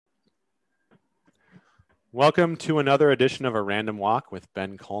Welcome to another edition of A Random Walk with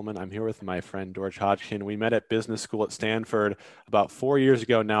Ben Coleman. I'm here with my friend George Hodgkin. We met at business school at Stanford about 4 years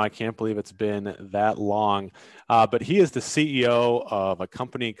ago now. I can't believe it's been that long. But he is the CEO of a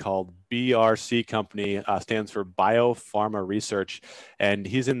company called BRC Company, stands for Biopharma Research, and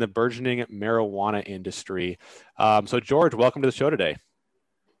he's in the burgeoning marijuana industry. So George, welcome to the show today.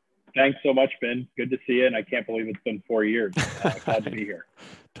 Thanks so much, Ben. Good to see you. And I can't believe it's been 4 years. Glad to be here.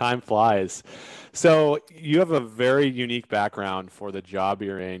 Time flies. So you have a very unique background for the job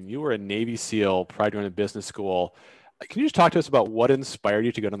you're in. You were a Navy SEAL prior to going to business school. Can you just talk to us about what inspired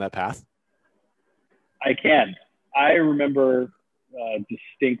you to go down that path? I can. I remember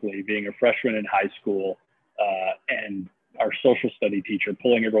distinctly being a freshman in high school and our social study teacher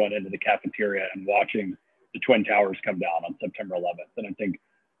pulling everyone into the cafeteria and watching the Twin Towers come down on September 11th. And I think,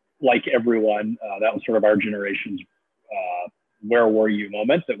 like everyone, that was sort of our generation's where were you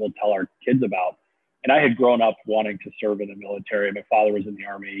moment that we'll tell our kids about. And I had grown up wanting to serve in the military. My father was in the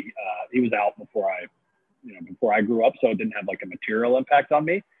Army. He was out before I grew up, so it didn't have like a material impact on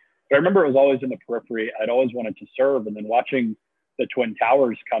me. But I remember it was always in the periphery. I'd always wanted to serve. And then watching the Twin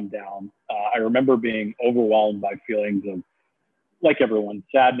Towers come down, I remember being overwhelmed by feelings of, like everyone,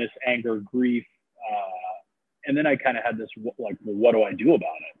 sadness, anger, grief. And then I kind of had this, like, well, what do I do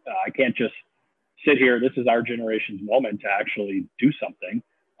about it? I can't just sit here. This is our generation's moment to actually do something.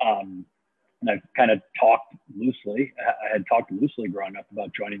 And I kind of talked loosely. I had talked loosely growing up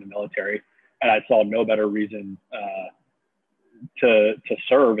about joining the military, and I saw no better reason to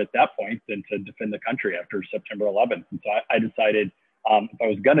serve at that point than to defend the country after September 11th. And so I decided if I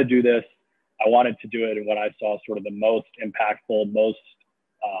was going to do this, I wanted to do it in what I saw sort of the most impactful, most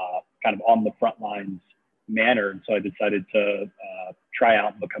kind of on the front lines manner. And so I decided to try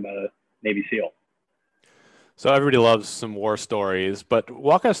out and become a Navy SEAL. So everybody loves some war stories, but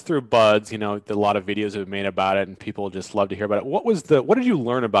walk us through BUDS. You know, a lot of videos have been made about it and people just love to hear about it. What did you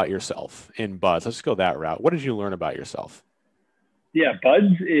learn about yourself in BUDS? Let's just go that route. What did you learn about yourself? Yeah,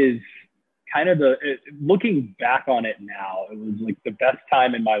 BUDS is kind of looking back on it now, it was like the best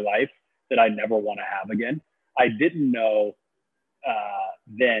time in my life that I never want to have again. I didn't know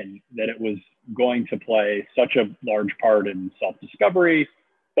then that it was going to play such a large part in self-discovery,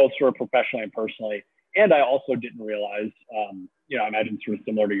 both sort of professionally and personally. And I also didn't realize, I imagine sort of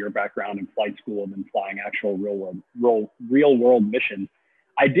similar to your background in flight school and then flying actual real world missions.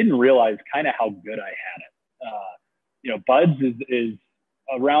 I didn't realize kind of how good I had it. BUDS is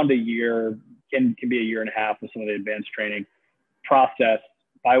around a year, can be a year and a half with some of the advanced training process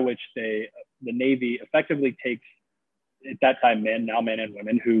by which the Navy effectively takes, at that time, men and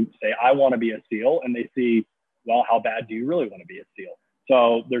women who say, I want to be a SEAL, and they see, well, how bad do you really want to be a SEAL?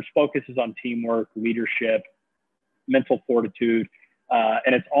 So there's focuses on teamwork, leadership, mental fortitude,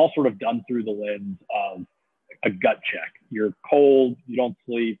 and it's all sort of done through the lens of a gut check. You're cold, you don't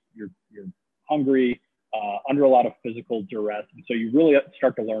sleep, you're hungry, under a lot of physical duress. And so you really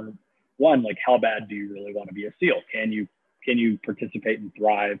start to learn, one, like, how bad do you really want to be a SEAL? Can you participate and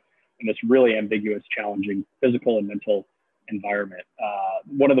thrive in this really ambiguous, challenging physical and mental environment?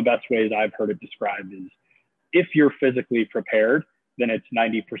 One of the best ways I've heard it described is, if you're physically prepared, then it's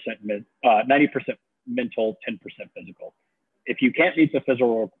 90% mental, 10% physical. If you can't meet the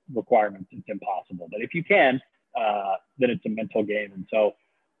physical requirements, it's impossible. But if you can, then it's a mental game. And so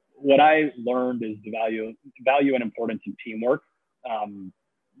what I learned is the value and importance of teamwork.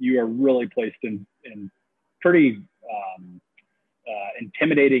 You are really placed in pretty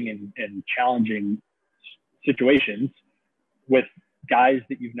intimidating and challenging situations with guys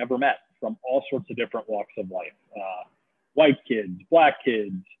that you've never met from all sorts of different walks of life. White kids, black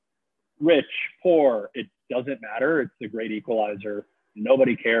kids, rich, poor, it doesn't matter. It's the great equalizer.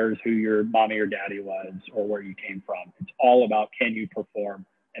 Nobody cares who your mommy or daddy was or where you came from. It's all about, can you perform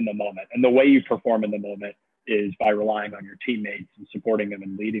in the moment? And the way you perform in the moment is by relying on your teammates and supporting them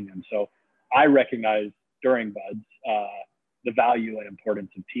and leading them. So I recognized during BUDS the value and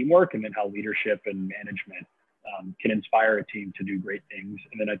importance of teamwork, and then how leadership and management can inspire a team to do great things.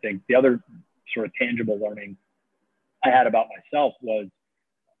 And then I think the other sort of tangible learning I had about myself was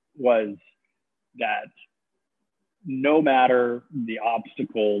that no matter the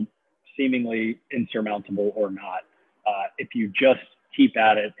obstacle, seemingly insurmountable or not, if you just keep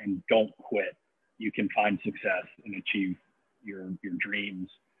at it and don't quit, you can find success and achieve your dreams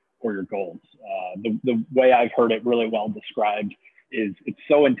or your goals. The way I've heard it really well described is, it's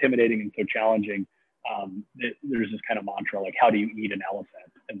so intimidating and so challenging. There's this kind of mantra, like, how do you eat an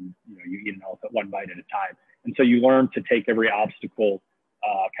elephant? And you eat an elephant one bite at a time. And so you learn to take every obstacle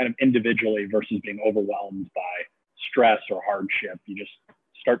kind of individually versus being overwhelmed by stress or hardship. You just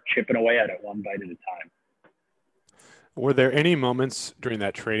start chipping away at it one bite at a time. Were there any moments during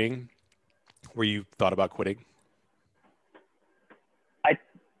that training where you thought about quitting? I,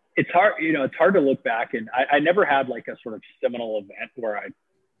 it's hard, it's hard to look back, and I never had like a sort of seminal event where I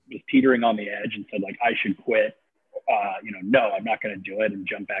was teetering on the edge and said like, I should quit. No, I'm not going to do it and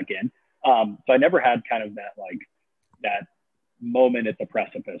jump back in. So I never had kind of that moment at the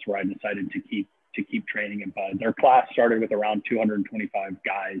precipice where I decided to keep training in buds. Our class started with around 225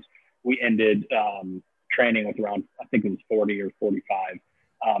 guys. We ended training with around, I think it was 40 or 45.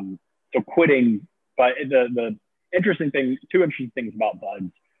 So quitting, but the interesting thing, two interesting things about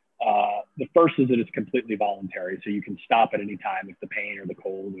buds. The first is that it's completely voluntary, so you can stop at any time if the pain or the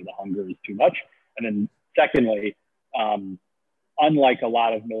cold or the hunger is too much. And then secondly, unlike a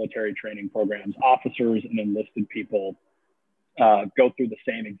lot of military training programs, officers and enlisted people go through the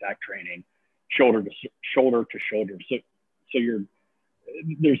same exact training, shoulder to shoulder to shoulder. So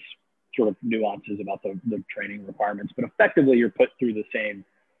there's sort of nuances about the training requirements, but effectively you're put through the same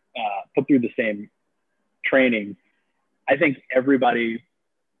training. I think I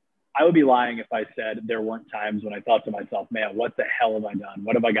would be lying if I said there weren't times when I thought to myself, man, what the hell have I done?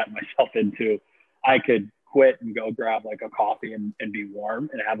 What have I gotten myself into? I could quit and go grab like a coffee and be warm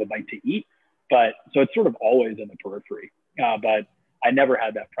and have a bite to eat. But so it's sort of always in the periphery. But I never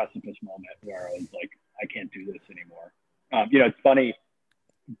had that precipice moment where I was like, I can't do this anymore. It's funny.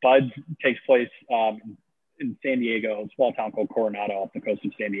 Buds takes place in San Diego, a small town called Coronado off the coast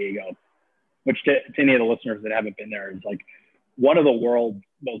of San Diego, which to any of the listeners that haven't been there is like one of the world's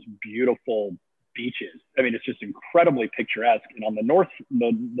most beautiful beaches. I mean, it's just incredibly picturesque. And on the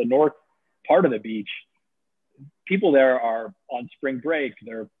north part of the beach, people there are on spring break.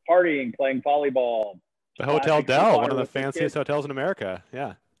 They're partying, playing volleyball. The Hotel Del, one of the fanciest hotels in America.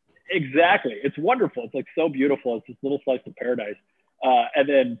 Yeah. Exactly. It's wonderful. It's like so beautiful. It's this little slice of paradise. And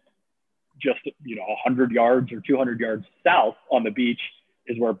then just, 100 yards or 200 yards south on the beach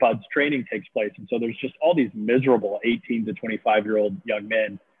is where Bud's training takes place. And so there's just all these miserable 18 to 25-year-old young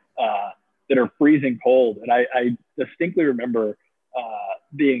men that are freezing cold. And I distinctly remember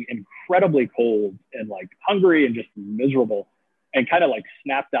being incredibly cold and like hungry and just miserable and kind of like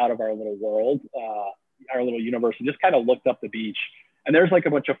snapped out of our little world, our little universe, and just kind of looked up the beach. And there's like a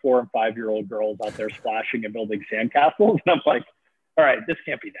bunch of 4 and 5-year-old girls out there splashing and building sandcastles. And I'm like, all right, this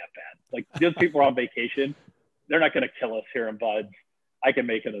can't be that bad. Like those people are on vacation. They're not going to kill us here in Buds. I can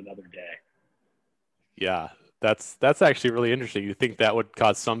make it another day. Yeah, that's actually really interesting. You think that would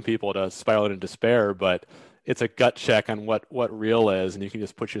cause some people to spiral into despair, but it's a gut check on what real is, and you can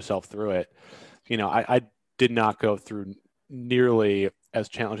just put yourself through it. I did not go through nearly as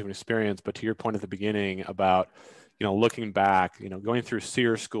challenging an experience, but to your point at the beginning about, looking back, going through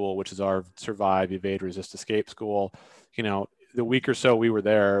SEER school, which is our survive, evade, resist, escape school, the week or so we were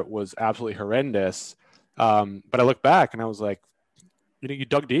there was absolutely horrendous. But I look back and I was like, you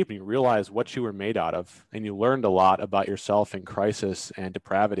dug deep and you realized what you were made out of, and you learned a lot about yourself in crisis and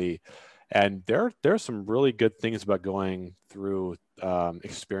depravity. And there are some really good things about going through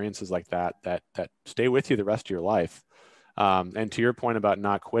experiences like that stay with you the rest of your life. And to your point about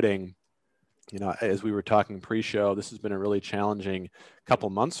not quitting, as we were talking pre-show, this has been a really challenging couple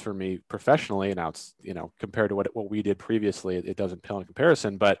months for me professionally. And now it's, compared to what we did previously, it doesn't pale in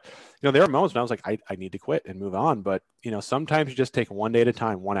comparison. But, there are moments when I was like, I need to quit and move on. But, sometimes you just take one day at a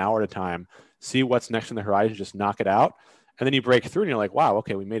time, 1 hour at a time, see what's next on the horizon, just knock it out. And then you break through and you're like, wow,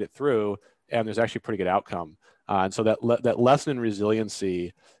 okay, we made it through. And there's actually a pretty good outcome. And so that lesson in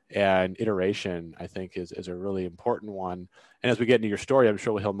resiliency and iteration, I think, is a really important one. And as we get into your story, I'm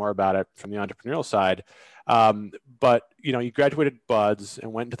sure we'll hear more about it from the entrepreneurial side. But you graduated Buds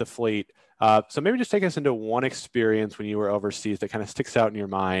and went into the fleet. So maybe just take us into one experience when you were overseas that kind of sticks out in your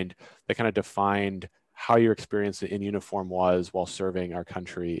mind, that kind of defined how your experience in uniform was while serving our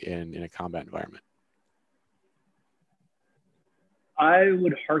country in a combat environment. I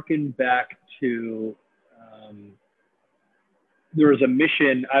would hearken back to there was a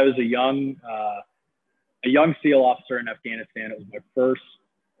mission. I was a young SEAL officer in Afghanistan. It was my first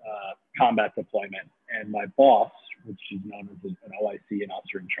combat deployment, and my boss, which is known as an OIC, an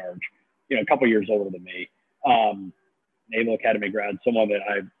officer in charge, a couple years older than me, Naval Academy grad, someone that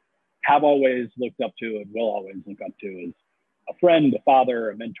I have always looked up to and will always look up to as a friend, a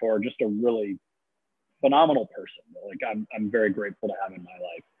father, a mentor, just a really phenomenal person. Like I'm very grateful to have in my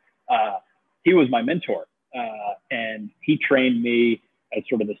life. He was my mentor, and he trained me as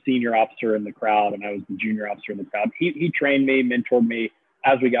sort of the senior officer in the crowd, and I was the junior officer in the crowd. He trained me, mentored me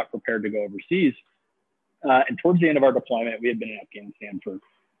as we got prepared to go overseas. And towards the end of our deployment, we had been in Afghanistan for,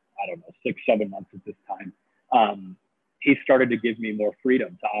 6-7 months at this time. he started to give me more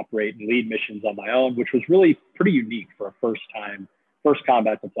freedom to operate and lead missions on my own, which was really pretty unique for a first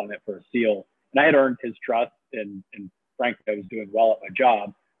combat deployment for a SEAL. And I had earned his trust, and frankly, I was doing well at my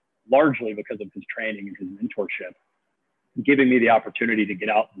job, largely because of his training and his mentorship, giving me the opportunity to get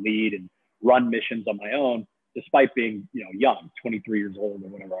out and lead and run missions on my own, despite being, young, 23 years old or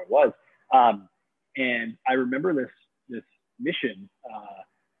whatever I was. And I remember this mission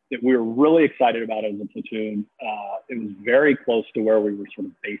that we were really excited about as a platoon. It was very close to where we were sort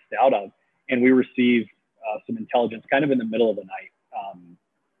of based out of, and we received some intelligence kind of in the middle of the night.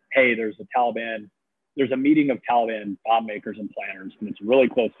 Hey, there's a meeting of Taliban bomb makers and planners, and it's really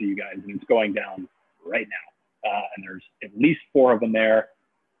close to you guys, and it's going down right now. And there's at least 4 of them there.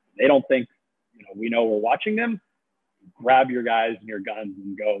 They don't think, we know we're watching them. Grab your guys and your guns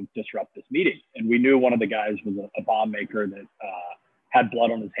and go disrupt this meeting. And we knew one of the guys was a bomb maker that had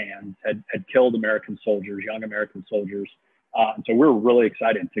blood on his hands, had killed American soldiers, young American soldiers. And so we were really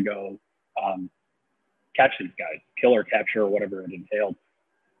excited to go catch these guys, kill or capture or whatever it entailed.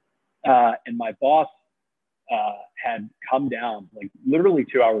 And my boss had come down, like literally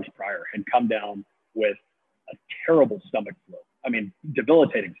 2 hours prior, had come down with a terrible stomach flu. I mean,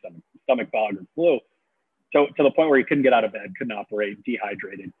 debilitating stomach bug or flu. So to the point where he couldn't get out of bed, couldn't operate,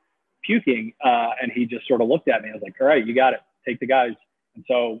 dehydrated, puking. And he just sort of looked at me. I was like, all right, you got it. Take the guys. And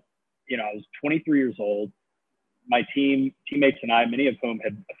so, I was 23 years old. My teammates and I, many of whom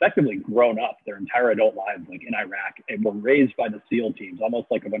had effectively grown up their entire adult lives, like in Iraq, and were raised by the SEAL teams, almost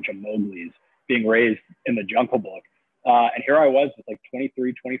like a bunch of Mowglis being raised in the Jungle Book. And here I was with like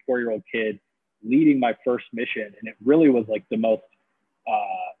 23, 24-year-old kid leading my first mission. And it really was like the most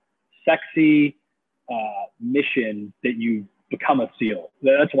sexy mission that you become a SEAL.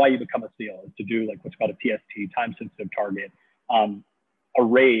 That's why you become a SEAL, is to do like what's called a TST, time-sensitive target, a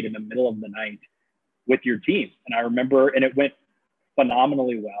raid in the middle of the night with your team. And I remember, and it went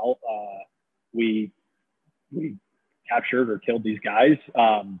phenomenally well. We captured or killed these guys,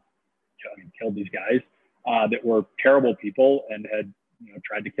 that were terrible people and had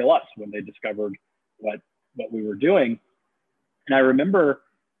tried to kill us when they discovered what we were doing. And I remember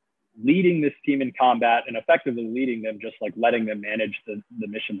leading this team in combat and effectively leading them, just like letting them manage the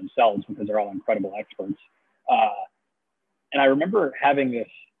mission themselves, because they're all incredible experts. And I remember having this,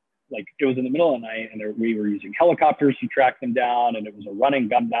 like, it was in the middle of the night, and we were using helicopters to track them down, and it was a running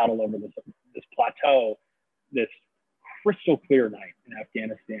gun battle over this plateau, this crystal clear night in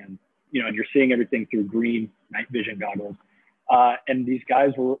Afghanistan, and you're seeing everything through green night vision goggles. And these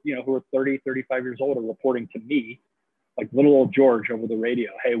guys were, who were 30, 35 years old, are reporting to me, like little old George over the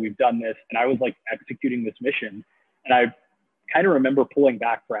radio, hey, we've done this. And I was like executing this mission. And I kind of remember pulling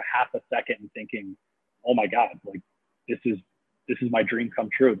back for a half a second and thinking, oh my God, like this is my dream come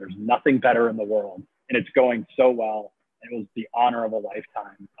true. There's nothing better in the world. And it's going so well. And it was the honor of a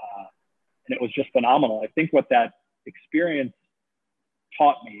lifetime. And it was just phenomenal. I think what that experience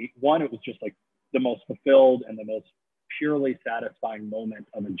taught me, one, it was just like the most fulfilled and the most purely satisfying moment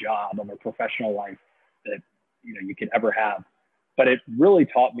of a job, of a professional life that you could ever have. But it really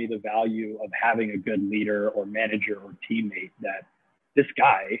taught me the value of having a good leader or manager or teammate, that this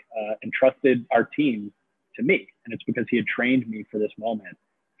guy entrusted our team to me. And it's because he had trained me for this moment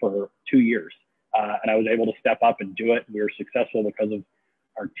for 2 years. And I was able to step up and do it. We were successful because of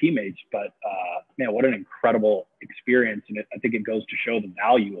our teammates. But man, what an incredible experience. And I think it goes to show the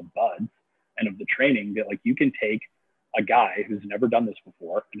value of buds and of the training, that like you can take a guy who's never done this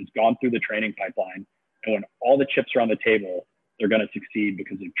before and has gone through the training pipeline, and when all the chips are on the table, they're going to succeed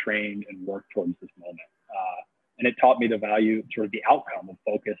because they've trained and worked towards this moment. And it taught me the value, sort of the outcome of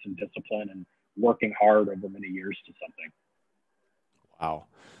focus and discipline and working hard over many years to something. Wow.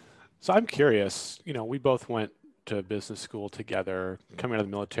 So I'm curious, we both went to business school together, coming out of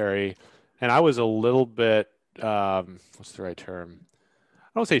the military, and I was a little bit, what's the right term?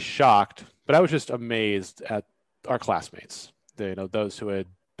 I don't say shocked, but I was just amazed at our classmates. Those who had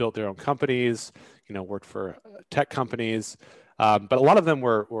built their own companies, worked for tech companies, but a lot of them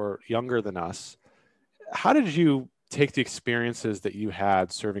were younger than us. How did you take the experiences that you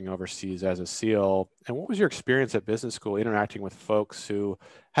had serving overseas as a SEAL, and what was your experience at business school interacting with folks who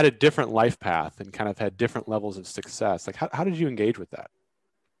had a different life path and kind of had different levels of success? Like, how did you engage with that?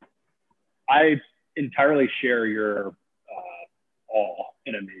 I entirely share your awe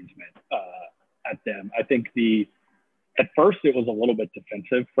and amazement at them. I think at first it was a little bit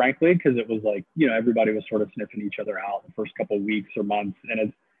defensive, frankly, because it was like, everybody was sort of sniffing each other out the first couple of weeks or months.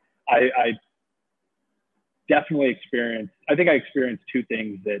 And I definitely experienced two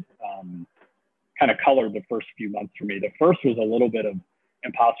things that kind of colored the first few months for me. The first was a little bit of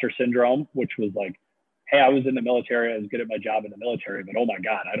imposter syndrome, which was like, hey, I was in the military, I was good at my job in the military, but oh my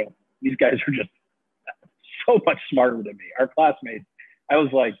God, these guys are just so much smarter than me. Our classmates, I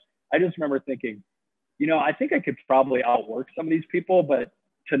just remember thinking, I think I could probably outwork some of these people, but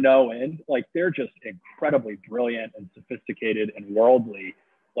to no end, like they're just incredibly brilliant and sophisticated and worldly.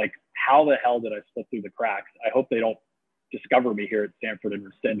 Like, how the hell did I slip through the cracks? I hope they don't discover me here at Stanford and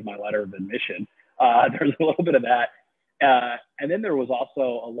rescind my letter of admission. There's a little bit of that. And then there was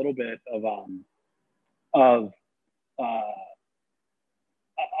also a little bit of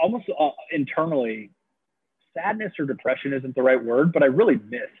almost internally, sadness or depression isn't the right word, but I really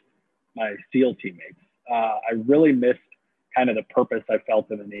missed my SEAL teammates. I really missed kind of the purpose I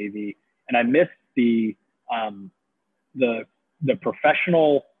felt in the Navy, and I missed the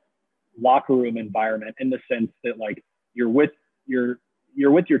professional locker room environment, in the sense that like you're with your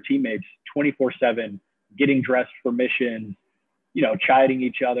teammates 24/7, getting dressed for missions, chiding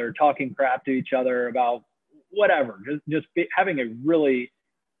each other, talking crap to each other about whatever, just having a really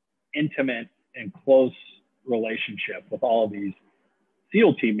intimate and close relationship with all of these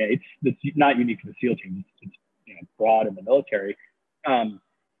SEAL teammates. That's not unique to the SEAL team. It's broad in the military. And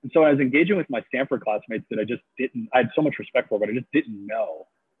so I was engaging with my Stanford classmates that I had so much respect for, but I just didn't know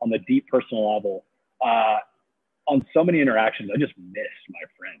on the deep personal level. On so many interactions, I just missed my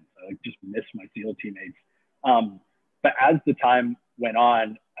friends. I just missed my SEAL teammates. But as the time went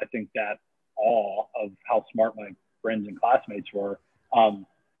on, I think that awe of how smart my friends and classmates were,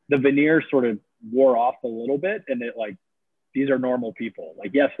 the veneer sort of wore off a little bit, and it like, these are normal people.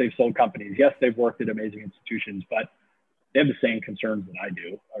 Like, yes, they've sold companies. Yes, they've worked at amazing institutions, but they have the same concerns that I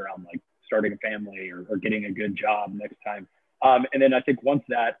do around like starting a family or getting a good job next time. And then I think once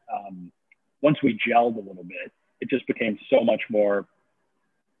we gelled a little bit, it just became so much more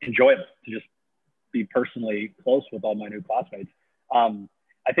enjoyable to just be personally close with all my new classmates.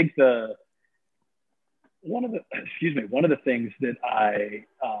 I think one of the things that I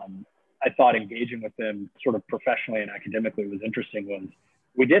thought engaging with them sort of professionally and academically was interesting was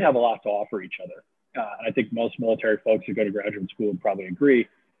we did have a lot to offer each other. And I think most military folks who go to graduate school would probably agree.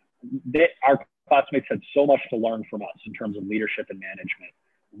 Our classmates had so much to learn from us in terms of leadership and management.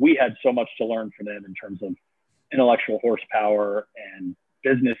 We had so much to learn from them in terms of intellectual horsepower and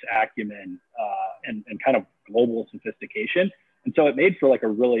business acumen, and kind of global sophistication. And so it made for like a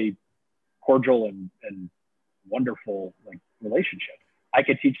really cordial and wonderful like relationship. I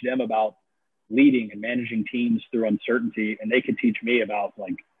could teach them about leading and managing teams through uncertainty, and they could teach me about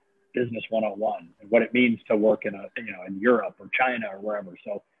like business 101 and what it means to work in in Europe or China or wherever.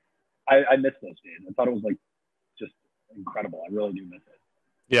 So I miss those days. I thought it was like just incredible. I really do miss it.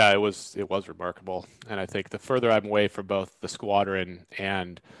 Yeah, it was remarkable. And I think the further I'm away from both the squadron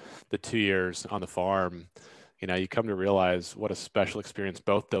and the 2 years on the farm, you come to realize what a special experience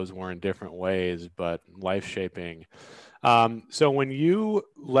both those were in different ways, but life-shaping. So when you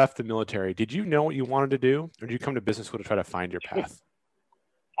left the military, did you know what you wanted to do, or did you come to business school to try to find your path?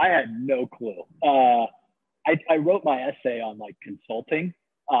 I had no clue. I wrote my essay on like consulting,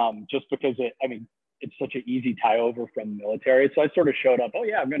 just because it's such an easy tie over from the military. So I sort of showed up, oh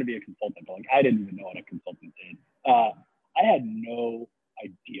yeah, I'm going to be a consultant. But like, I didn't even know what a consultant did. I had no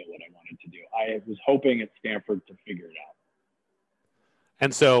idea what I wanted to do. I was hoping at Stanford to figure it out.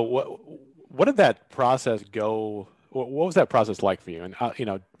 And so what did that process go? What was that process like for you? And I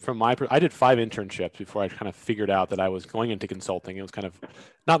did 5 internships before I kind of figured out that I was going into consulting. It was kind of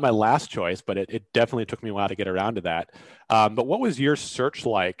not my last choice, but it definitely took me a while to get around to that. But what was your search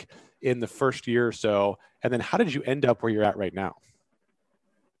like in the first year or so? And then how did you end up where you're at right now?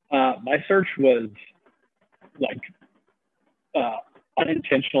 My search was like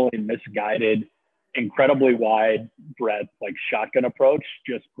unintentionally misguided, incredibly wide breadth, like shotgun approach,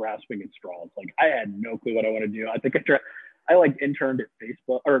 just grasping at straws. Like, I had no clue what I want to do. I think I interned at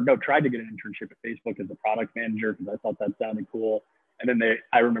Facebook, tried to get an internship at Facebook as a product manager because I thought that sounded cool. And then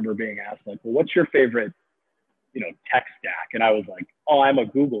I remember being asked like, well, what's your favorite, tech stack? And I was like, oh, I'm a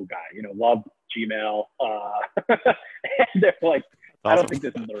Google guy, love Gmail. And they're like, I don't think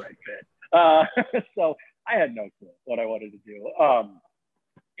this is the right fit. So I had no clue what I wanted to do.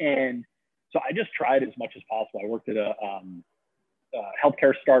 And so I just tried as much as possible. I worked at a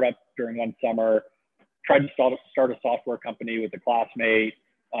healthcare startup during one summer, tried to start a software company with a classmate,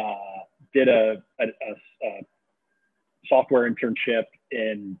 did a software internship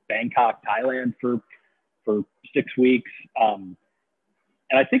in Bangkok, Thailand for 6 weeks. And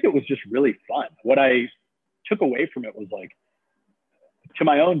I think it was just really fun. What I took away from it was like, to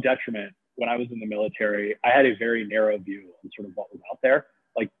my own detriment, when I was in the military, I had a very narrow view on sort of what was out there.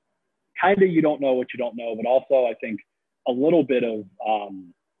 Like, kind of, you don't know what you don't know, but also I think a little bit of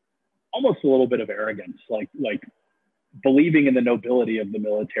almost a little bit of arrogance, like believing in the nobility of the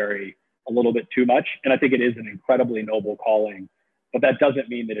military a little bit too much. And I think it is an incredibly noble calling, but that doesn't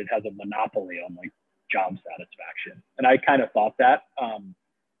mean that it has a monopoly on like job satisfaction. And I kind of thought that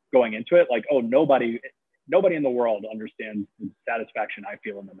going into it, like, oh, nobody in the world understands the satisfaction I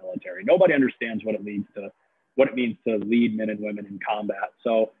feel in the military. Nobody understands what it means to lead men and women in combat.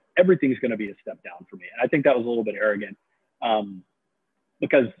 So everything's going to be a step down for me. And I think that was a little bit arrogant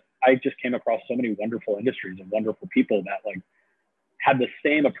because I just came across so many wonderful industries and wonderful people that like had the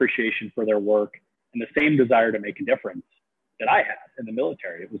same appreciation for their work and the same desire to make a difference that I had in the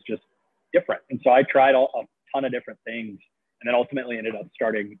military. It was just different. And so I tried a ton of different things and then ultimately ended up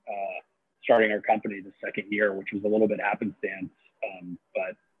starting our company the second year, which was a little bit happenstance.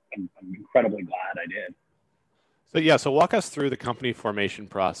 But I'm incredibly glad I did. So walk us through the company formation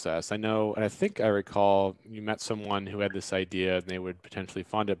process. I know, and I think I recall you met someone who had this idea and they would potentially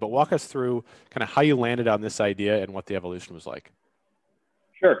fund it, but walk us through kind of how you landed on this idea and what the evolution was like.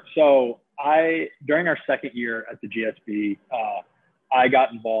 Sure. So during our second year at the GSB, I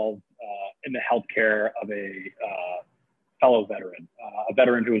got involved in the healthcare of a fellow veteran, a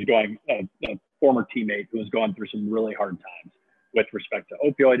veteran who was a former teammate who was going through some really hard times with respect to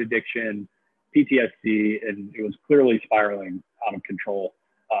opioid addiction, PTSD, and it was clearly spiraling out of control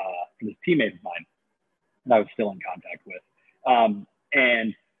for this teammate of mine that I was still in contact with.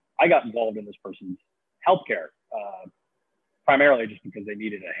 And I got involved in this person's healthcare, primarily just because they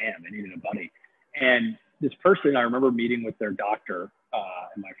needed a hand, they needed a buddy. And this person, I remember meeting with their doctor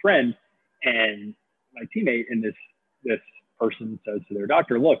and my friend and my teammate, and this person says to their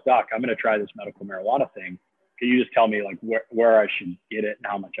doctor, "Look, doc, I'm going to try this medical marijuana thing. Can you just tell me like where I should get it and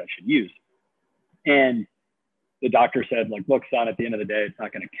how much I should use?" And the doctor said, like, "Look, son, at the end of the day, it's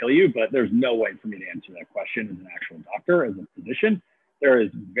not going to kill you, but there's no way for me to answer that question as an actual doctor, as a physician. There is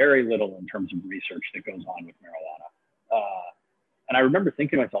very little in terms of research that goes on with marijuana." And I remember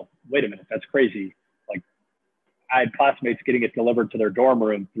thinking to myself, wait a minute, that's crazy. Like, I had classmates getting it delivered to their dorm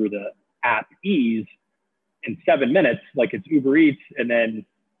room through the app Ease in 7 minutes, like it's Uber Eats, and then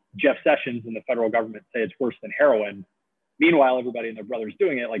Jeff Sessions and the federal government say it's worse than heroin. Meanwhile, everybody and their brother's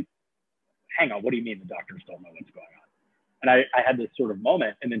doing it. Like, hang on, what do you mean the doctors don't know what's going on? And I had this sort of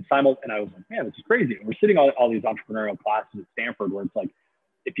moment, and then I was like, man, this is crazy. And we're sitting all these entrepreneurial classes at Stanford where it's like,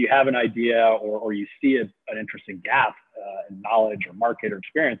 if you have an idea or you see an interesting gap in knowledge or market or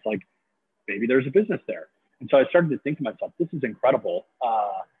experience, like maybe there's a business there. And so I started to think to myself, this is incredible.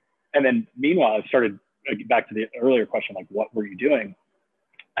 And then meanwhile, I started, back to the earlier question, like, what were you doing?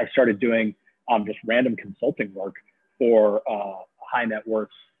 I started doing just random consulting work for a high net worth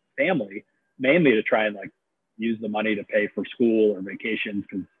family, mainly to try and like use the money to pay for school or vacations,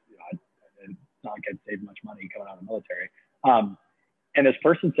 because it's not like I'd saved much money coming out of the military. And this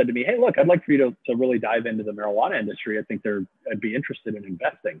person said to me, "Hey, look, I'd like for you to really dive into the marijuana industry. I think I'd be interested in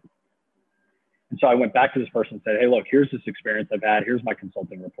investing." And so I went back to this person and said, "Hey, look, here's this experience I've had. Here's my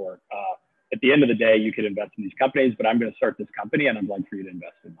consulting report. At the end of the day, you could invest in these companies, but I'm going to start this company and I'd like for you to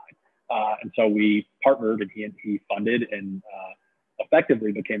invest in mine." And so we partnered, and he funded and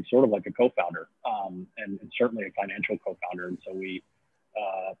effectively became sort of like a co-founder, and certainly a financial co-founder. And so we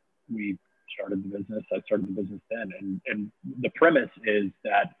started the business. I started the business then. And the premise is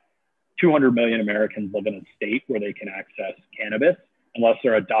that 200 million Americans live in a state where they can access cannabis unless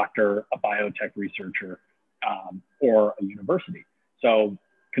they're a doctor, a biotech researcher, or a university. So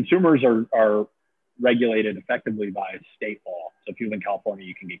consumers are regulated effectively by state law. So if you live in California,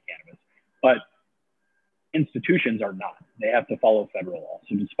 you can get cannabis. But institutions are not. They have to follow federal law.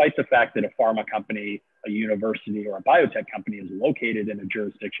 So despite the fact that a pharma company, a university, or a biotech company is located in a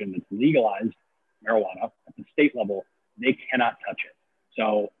jurisdiction that's legalized marijuana at the state level, they cannot touch it.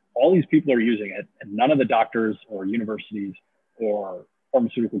 So all these people are using it, and none of the doctors or universities or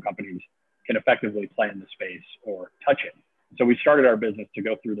pharmaceutical companies can effectively play in the space or touch it. So we started our business to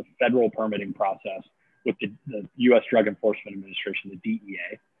go through the federal permitting process with the U.S. Drug Enforcement Administration, the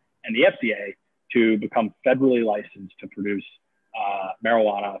DEA, and the FDA, to become federally licensed to produce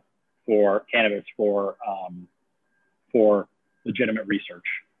marijuana for cannabis for legitimate research.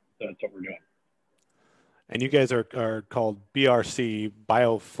 So that's what we're doing. And you guys are called BRC,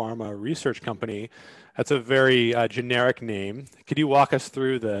 Biopharma Research Company. That's a very generic name. Could you walk us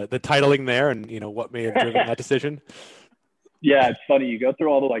through the titling there and what may have driven that decision? Yeah, it's funny. You go through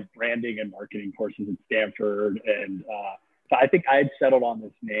all the like branding and marketing courses at Stanford, and so I think I had settled on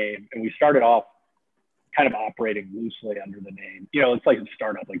this name, and we started off kind of operating loosely under the name. It's like a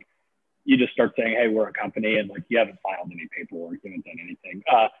startup. Like you just start saying, "Hey, we're a company," and like you haven't filed any paperwork, you haven't done anything.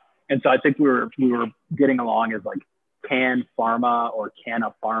 And so I think we were getting along as like can pharma or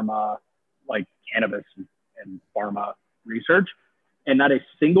canna pharma, like cannabis and pharma research, and not a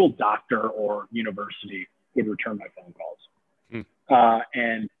single doctor or university would return my phone calls.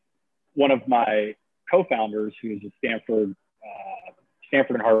 And one of my co-founders, who is a Stanford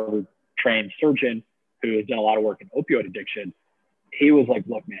and Harvard trained surgeon who has done a lot of work in opioid addiction, he was like,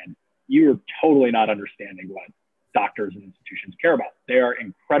 look, man, you're totally not understanding what doctors and institutions care about. They are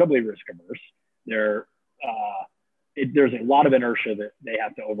incredibly risk averse. There's a lot of inertia that they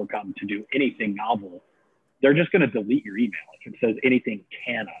have to overcome to do anything novel. They're just going to delete your email if it says anything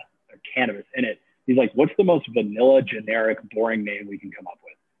canna or cannabis in it. He's like, what's the most vanilla, generic, boring name we can come up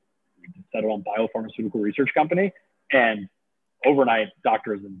with? We settled on Biopharmaceutical Research Company, and overnight,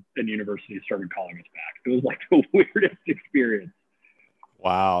 doctors and universities started calling us back. It was like the weirdest experience.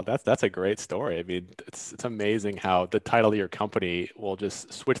 Wow, that's a great story. I mean, it's amazing how the title of your company will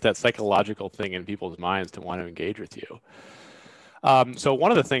just switch that psychological thing in people's minds to want to engage with you. So one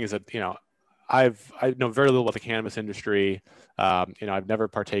of the things that, I know very little about the cannabis industry. I've never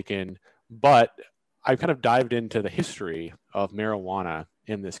partaken, but I've kind of dived into the history of marijuana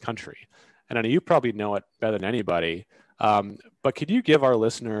in this country. And I know you probably know it better than anybody. But could you give our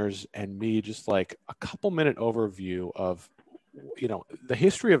listeners and me just like a couple-minute overview of, the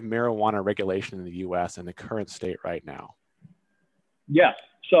history of marijuana regulation in the U.S. and the current state right now? Yeah.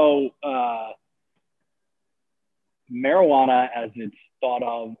 So marijuana, as it's thought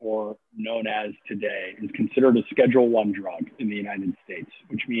of or known as today, is considered a Schedule I drug in the United States,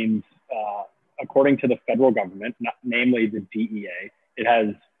 which means, according to the federal government, namely the DEA, it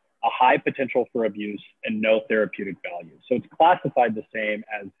has a high potential for abuse and no therapeutic value. So it's classified the same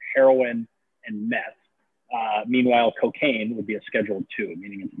as heroin and meth. Meanwhile, cocaine would be a Schedule II,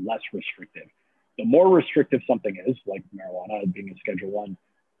 meaning it's less restrictive. The more restrictive something is, like marijuana being a Schedule I,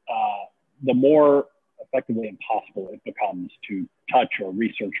 the more effectively impossible it becomes to touch or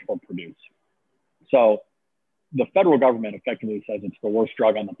research or produce. So the federal government effectively says it's the worst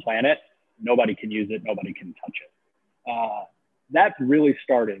drug on the planet. Nobody can use it. Nobody can touch it. That really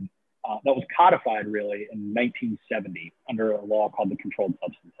started, that was codified really in 1970 under a law called the Controlled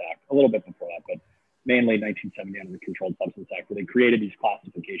Substance Act, a little bit before that, but mainly 1970 under the Controlled Substance Act, where they created these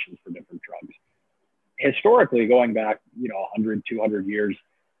classifications for different drugs. Historically, going back, 100, 200 years,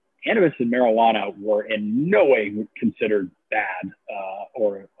 cannabis and marijuana were in no way considered bad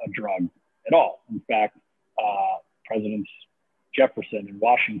or a drug at all. In fact, Presidents Jefferson and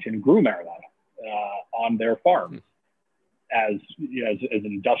Washington grew marijuana on their farms as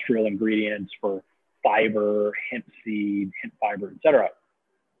industrial ingredients for fiber, hemp seed, hemp fiber, et cetera.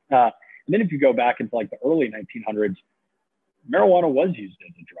 And then if you go back into like the early 1900s, marijuana was used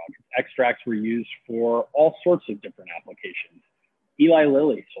as a drug. Extracts were used for all sorts of different applications. Eli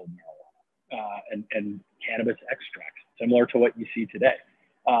Lilly sold marijuana and cannabis extracts, similar to what you see today.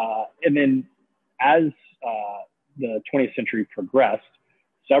 And then as the 20th century progressed,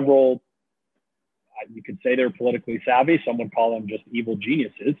 several, you could say they're politically savvy, some would call them just evil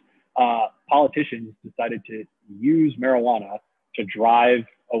geniuses, politicians decided to use marijuana to drive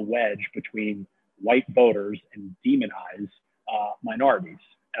a wedge between white voters and demonize minorities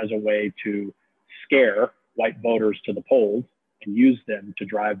as a way to scare white voters to the polls and use them to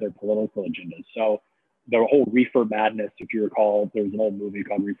drive their political agendas. So the whole reefer madness, if you recall, there was an old movie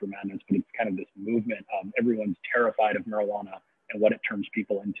called Reefer Madness, but it's kind of this movement of everyone's terrified of marijuana and what it turns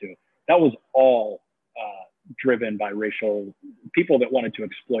people into. That was all driven by racial people that wanted to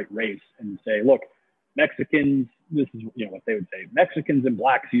exploit race and say, look, Mexicans, this is what they would say, Mexicans and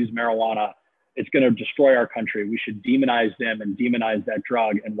blacks use marijuana. It's going to destroy our country. We should demonize them and demonize that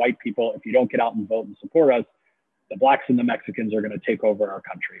drug. And white people, if you don't get out and vote and support us, the blacks and the Mexicans are going to take over our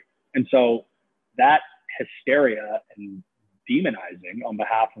country. And so that hysteria and demonizing on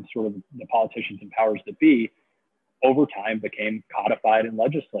behalf of sort of the politicians and powers that be over time became codified and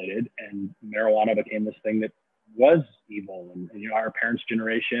legislated, and marijuana became this thing that was evil. And our parents'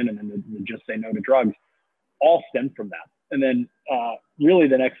 generation and then the Just Say No to Drugs all stemmed from that. And then really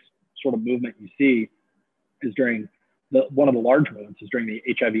the next sort of movement you see is during one of the large movements is during the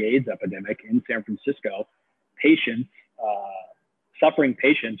HIV/AIDS epidemic in San Francisco. Patients, suffering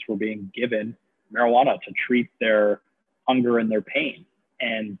patients were being given marijuana to treat their hunger and their pain.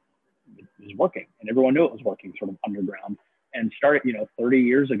 And it was working, and everyone knew it was working sort of underground. And started, 30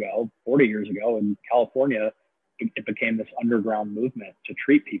 years ago, 40 years ago in California, it became this underground movement to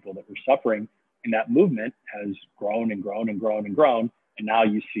treat people that were suffering. And that movement has grown and grown and grown and grown. And now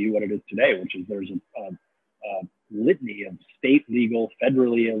you see what it is today, which is there's a litany of state legal,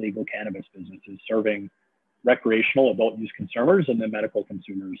 federally illegal cannabis businesses serving recreational adult use consumers and then medical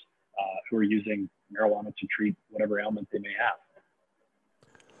consumers who are using marijuana to treat whatever ailment they may have.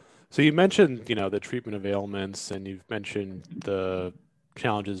 So you mentioned, the treatment of ailments, and you've mentioned the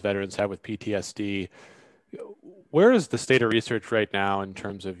challenges veterans have with PTSD. Where is the state of research right now in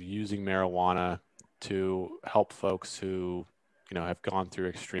terms of using marijuana to help folks who, have gone through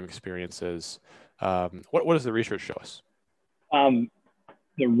extreme experiences? What does the research show us?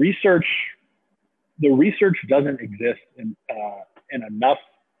 The research doesn't exist in enough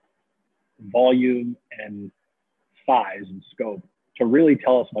volume and size and scope to really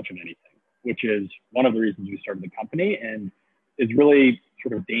tell us much of anything, which is one of the reasons we started the company and is really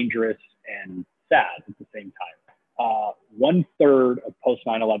sort of dangerous and sad at the same time. 1/3 of post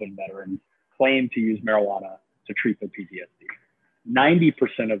 9/11 veterans claim to use marijuana to treat their PTSD.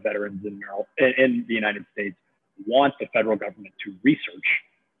 90% of veterans in the United States want the federal government to research,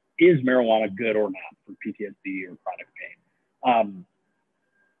 is marijuana good or not for PTSD or chronic pain?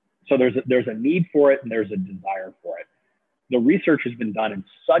 So there's a need for it and there's a desire for it. The research has been done in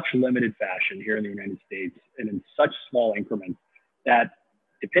such limited fashion here in the United States and in such small increments that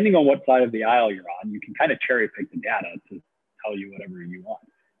depending on what side of the aisle you're on, you can kind of cherry pick the data to tell you whatever you want.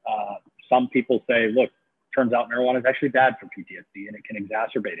 Some people say, look, turns out marijuana is actually bad for PTSD and it can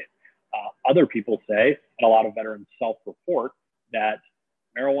exacerbate it. Other people say, and a lot of veterans self-report, that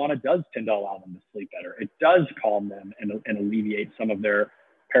marijuana does tend to allow them to sleep better. It does calm them and alleviate some of their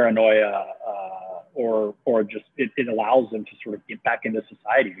paranoia, or just it allows them to sort of get back into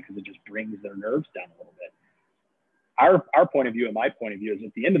society because it just brings their nerves down a little bit. Our point of view and my point of view is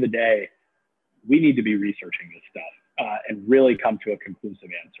at the end of the day, we need to be researching this stuff and really come to a conclusive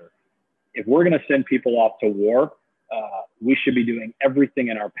answer. If we're going to send people off to war, we should be doing everything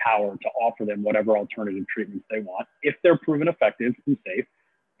in our power to offer them whatever alternative treatments they want. If they're proven effective and safe,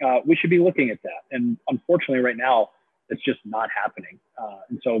 we should be looking at that. And unfortunately, right now, it's just not happening.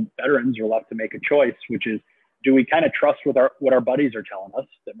 And so veterans are left to make a choice, which is, do we kind of trust what our buddies are telling us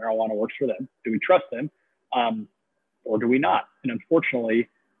that marijuana works for them? Do we trust them? Or do we not? And unfortunately,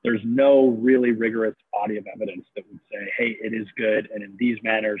 there's no really rigorous body of evidence that would say, hey, it is good and in these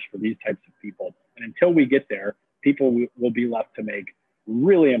manners for these types of people. And until we get there, people will be left to make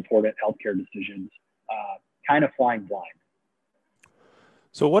really important healthcare decisions, kind of flying blind.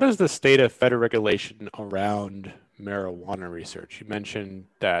 So what is the state of federal regulation around marijuana research? You mentioned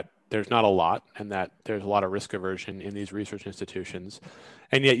that there's not a lot and that there's a lot of risk aversion in these research institutions,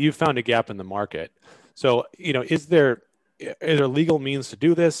 and yet you've found a gap in the market. So, is there legal means to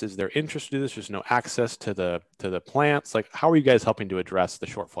do this? Is there interest to do this? There's no access to the plants. Like, how are you guys helping to address the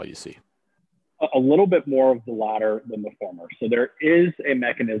shortfall you see? A little bit more of the latter than the former. So there is a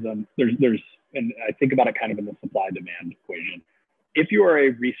mechanism. And I think about it kind of in the supply-demand equation. If you are a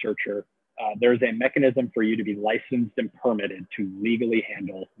researcher, there's a mechanism for you to be licensed and permitted to legally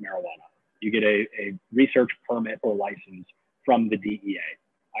handle marijuana. You get a research permit or license from the DEA.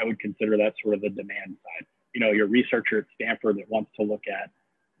 I would consider that sort of the demand side. Your researcher at Stanford that wants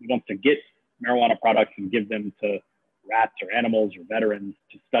to get marijuana products and give them to rats or animals or veterans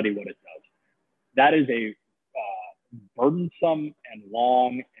to study what it does. That is a burdensome and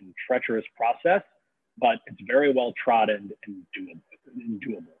long and treacherous process, but it's very well trodden and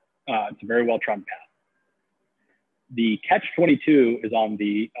doable. It's a very well trodden path. The catch-22 is on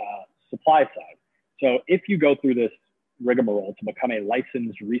the supply side. So if you go through this rigmarole to become a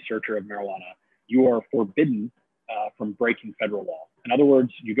licensed researcher of marijuana, you are forbidden from breaking federal law. In other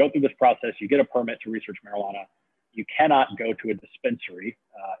words, you go through this process, you get a permit to research marijuana, you cannot go to a dispensary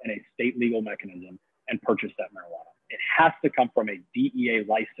in a state legal mechanism and purchase that marijuana. It has to come from a DEA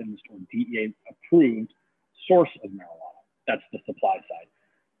licensed or DEA approved source of marijuana. That's the supply side.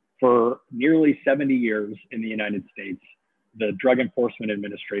 For nearly 70 years in the United States, the Drug Enforcement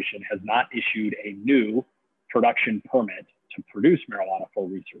Administration has not issued a new production permit to produce marijuana for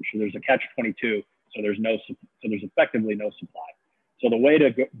research. So there's a catch-22, so there's effectively no supply. So the way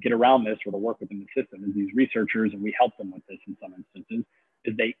to get around this or to work within the system is these researchers, and we help them with this in some instances,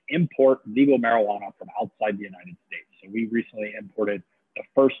 is they import legal marijuana from outside the United States. So we recently imported the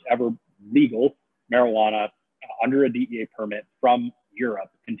first ever legal marijuana under a DEA permit from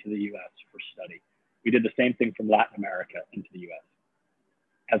Europe into the US for study. We did the same thing from Latin America into the US.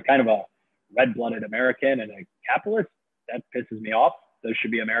 As kind of a red-blooded American and a capitalist, that pisses me off. Those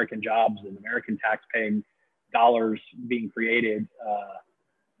should be American jobs and American tax-paying dollars being created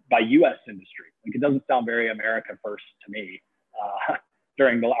by US industry. Like, it doesn't sound very America first to me.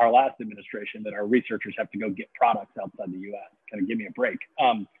 During our last administration, that our researchers have to go get products outside the US. Kind of give me a break.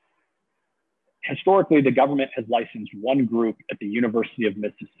 Historically, the government has licensed one group at the University of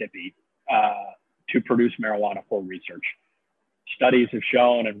Mississippi to produce marijuana for research. studies have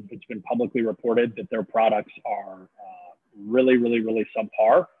shown, and it's been publicly reported, that their products are really, really, really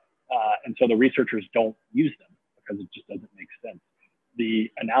subpar. And so the researchers don't use them because it just doesn't make sense.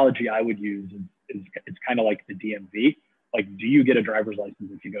 The analogy I would use is it's kind of like the DMV. Like, do you get a driver's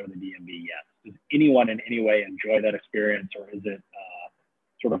license if you go to the DMV? Yes. Does anyone in any way enjoy that experience, or is it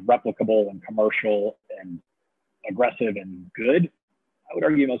sort of replicable and commercial and aggressive and good? I would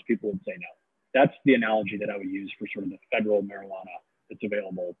argue most people would say no. That's the analogy that I would use for sort of the federal marijuana that's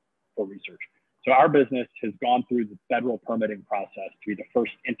available for research. So our business has gone through the federal permitting process to be the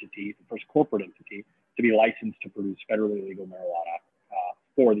first entity, the first corporate entity to be licensed to produce federally legal marijuana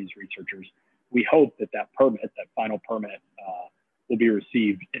for these researchers. We hope that permit, that final permit, will be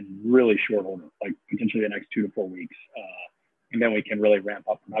received in really short order, like potentially the next 2 to 4 weeks. And then we can really ramp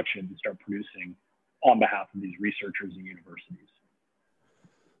up production and start producing on behalf of these researchers and universities.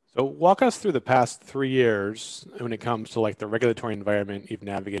 So walk us through the past 3 years when it comes to like the regulatory environment you've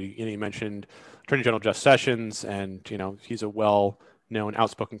navigated. You mentioned Attorney General Jeff Sessions, and he's a well-known,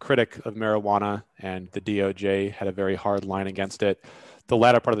 outspoken critic of marijuana, and the DOJ had a very hard line against it. The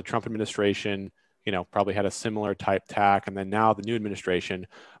latter part of the Trump administration, probably had a similar type tack, and then now the new administration.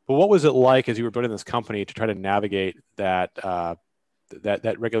 But what was it like as you were building this company to try to navigate that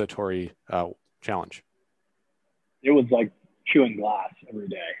regulatory challenge? It was like chewing glass every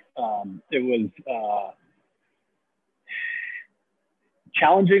day. It was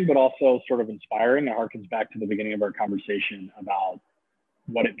challenging, but also sort of inspiring. It harkens back to the beginning of our conversation about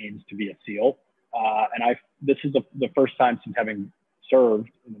what it means to be a SEAL. And this is the first time since having served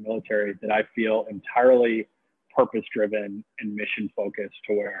in the military that I feel entirely purpose-driven and mission-focused,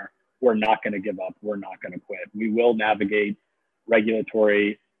 to where we're not going to give up. We're not going to quit. We will navigate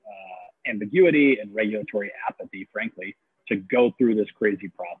regulatory ambiguity and regulatory apathy, frankly, to go through this crazy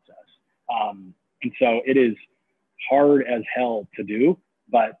process. And so it is hard as hell to do,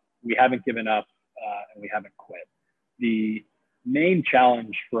 but we haven't given up and we haven't quit. The main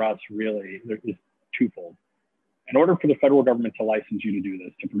challenge for us really is twofold. In order for the federal government to license you to do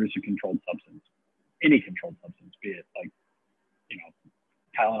this, to produce a controlled substance, any controlled substance, be it like,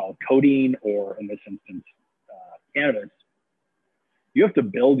 Tylenol, codeine, or in this instance, cannabis, you have to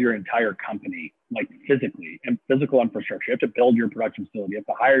build your entire company, like physically, and physical infrastructure. You have to build your production facility. You have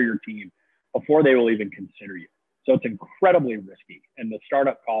to hire your team before they will even consider you. So it's incredibly risky, and the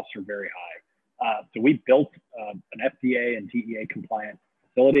startup costs are very high. So we built an FDA and DEA compliant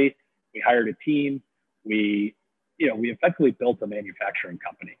facility. We hired a team. We effectively built a manufacturing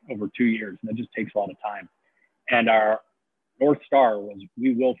company over 2 years, and it just takes a lot of time. And our North Star was,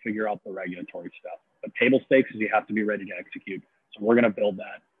 we will figure out the regulatory stuff. The table stakes is you have to be ready to execute. So we're going to build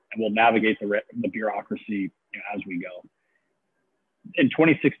that, and we'll navigate the bureaucracy as we go. In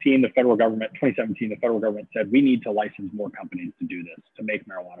 2017, the federal government said, we need to license more companies to do this, to make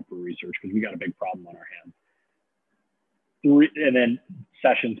marijuana for research, because we got a big problem on our hands. And then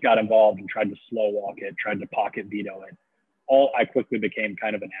Sessions got involved and tried to slow walk it, tried to pocket veto it. I quickly became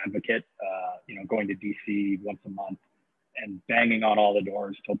kind of an advocate, going to DC once a month and banging on all the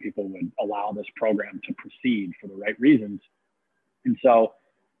doors till people would allow this program to proceed for the right reasons. And so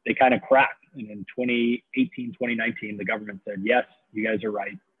they kind of cracked. And in 2018, 2019, the government said, yes, you guys are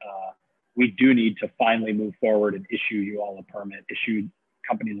right. We do need to finally move forward and issue you all a permit, issue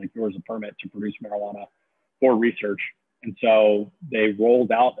companies like yours a permit to produce marijuana for research. And so they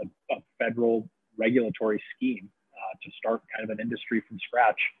rolled out a federal regulatory scheme to start kind of an industry from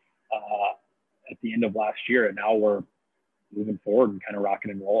scratch at the end of last year. And now we're moving forward and kind of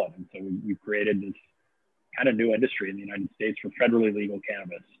rocking and rolling. And so we've created this kind of new industry in the United States for federally legal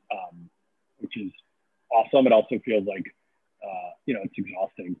cannabis, which is awesome. It also feels like, it's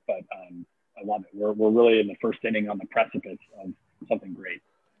exhausting, but I love it. We're really in the first inning on the precipice of something great.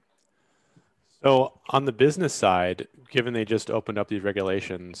 So on the business side, given they just opened up these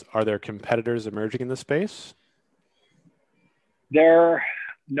regulations, are there competitors emerging in the space? No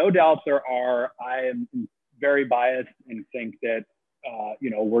doubt there are. I am very biased and think that,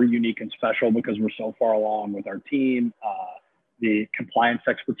 we're unique and special because we're so far along with our team, the compliance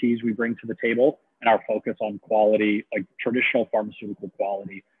expertise we bring to the table, and our focus on quality, like traditional pharmaceutical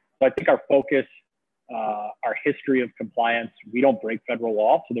quality. So I think our focus, our history of compliance, we don't break federal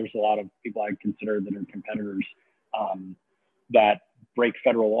law. So there's a lot of people I consider that are competitors that break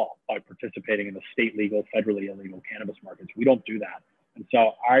federal law by participating in the state legal, federally illegal cannabis markets. We don't do that. And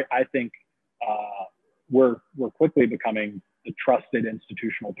so I think we're quickly becoming the trusted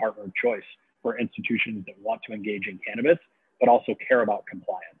institutional partner of choice for institutions that want to engage in cannabis, but also care about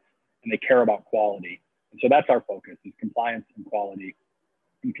compliance, and they care about quality. And so that's our focus, is compliance and quality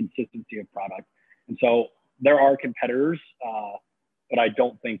and consistency of product. And so there are competitors, but I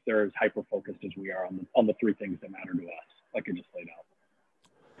don't think they're as hyper-focused as we are on the three things that matter to us, like I just laid out.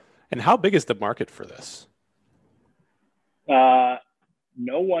 And how big is the market for this?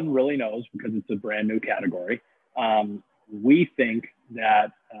 No one really knows because it's a brand new category. We think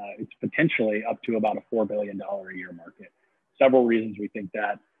that it's potentially up to about a $4 billion a year market. Several reasons we think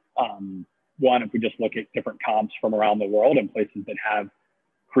that. One, if we just look at different comps from around the world and places that have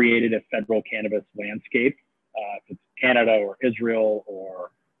created a federal cannabis landscape, if it's Canada or Israel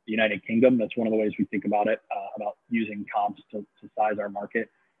or the United Kingdom, that's one of the ways we think about it, about using comps to size our market.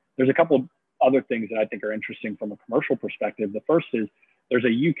 There's a couple of other things that I think are interesting from a commercial perspective. The first is there's a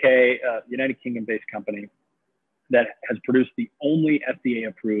UK, United Kingdom-based company that has produced the only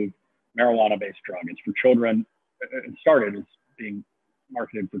FDA-approved marijuana-based drug. It's for children. It started as being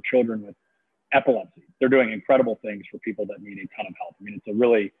marketed for children with epilepsy. They're doing incredible things for people that need a ton of help. I mean,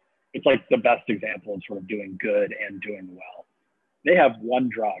 it's like the best example of sort of doing good and doing well. They have one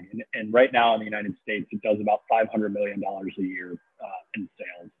drug, and right now in the United States, it does about $500 million a year in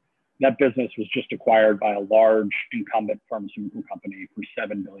sales. That business was just acquired by a large incumbent pharmaceutical company for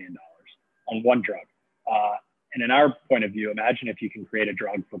 $7 billion on one drug. And in our point of view, imagine if you can create a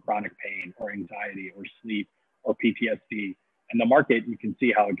drug for chronic pain or anxiety or sleep or PTSD. And the market, you can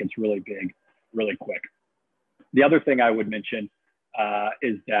see how it gets really big, really quick. The other thing I would mention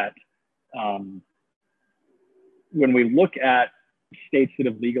is that when we look at states that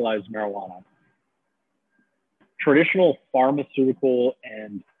have legalized marijuana, traditional pharmaceutical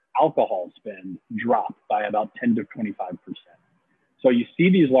and alcohol spend dropped by about 10 to 25%. So you see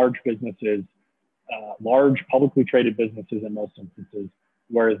these large businesses, large publicly traded businesses in most instances,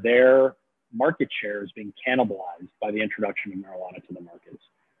 where their market share is being cannibalized by the introduction of marijuana to the markets.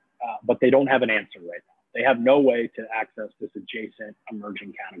 But they don't have an answer right now. They have no way to access this adjacent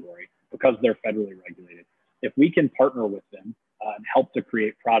emerging category because they're federally regulated. If we can partner with them and help to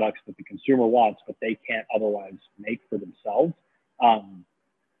create products that the consumer wants, but they can't otherwise make for themselves,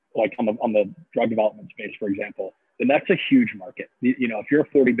 like on the drug development space, for example, then that's a huge market. You know, if you're a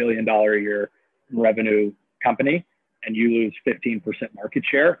 $40 billion a year revenue company and you lose 15% market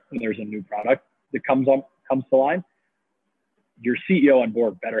share when there's a new product that comes to line, your CEO on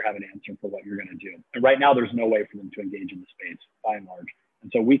board better have an answer for what you're going to do. And right now, there's no way for them to engage in the space by and large.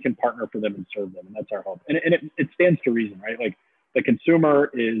 And so we can partner for them and serve them. And that's our hope. And it stands to reason, right? Like the consumer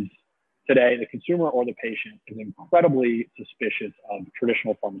is today, the consumer or the patient is incredibly suspicious of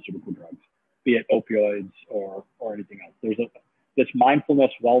traditional pharmaceutical drugs, be it opioids or anything else. There's this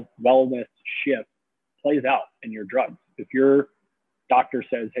mindfulness, wellness shift plays out in your drugs. If your doctor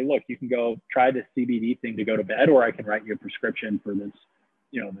says, hey, look, you can go try this CBD thing to go to bed, or I can write you a prescription for this,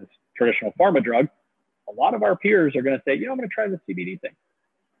 this traditional pharma drug, a lot of our peers are going to say, I'm going to try the CBD thing.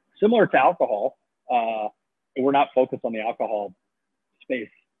 Similar to alcohol, we're not focused on the alcohol space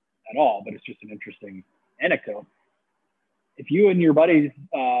at all, but it's just an interesting anecdote. If you and your buddies,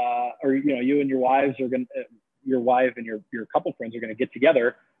 or you and your wives are going, your wife and your couple friends are going to get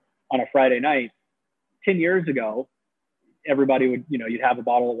together on a Friday night. 10 years ago, everybody would, you'd have a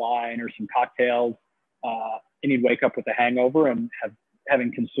bottle of wine or some cocktails, and you'd wake up with a hangover and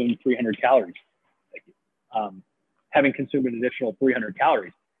having consumed 300 calories. Having consumed an additional 300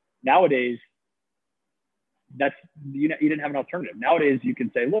 calories. Nowadays, you didn't have an alternative. Nowadays, you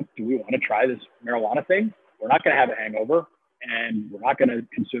can say, look, do we want to try this marijuana thing? We're not going to have a hangover, and we're not going to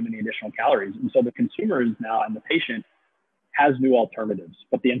consume any additional calories. And so the consumer is now, and the patient has new alternatives,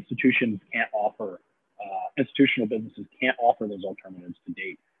 but the institutions can't offer, institutional businesses can't offer those alternatives to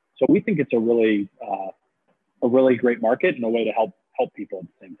date. So we think it's a really great market and a way to help people at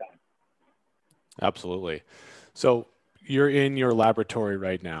the same time. Absolutely. So you're in your laboratory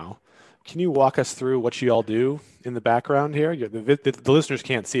right now. Can you walk us through what you all do in the background here? The listeners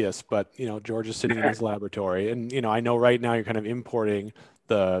can't see us, but George is sitting in his laboratory, and I know right now you're kind of importing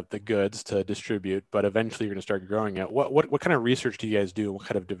the goods to distribute, but eventually you're going to start growing it. What kind of research do you guys do? What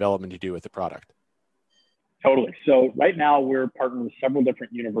kind of development do you do with the product? Totally. So right now we're partnered with several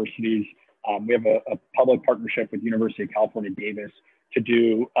different universities. We have a public partnership with University of California, Davis, to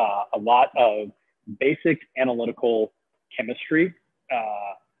do a lot of basic analytical chemistry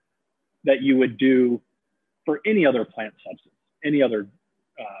that you would do for any other plant substance, any other,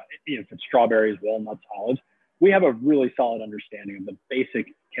 if it's strawberries, walnuts, olives. We have a really solid understanding of the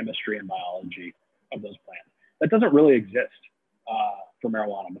basic chemistry and biology of those plants. That doesn't really exist for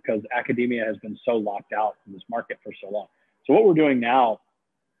marijuana because academia has been so locked out in this market for so long. So what we're doing now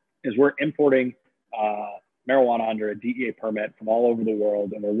is we're importing marijuana under a DEA permit from all over the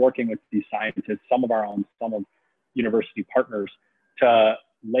world, and we're working with these scientists, some of our own, some of university partners, to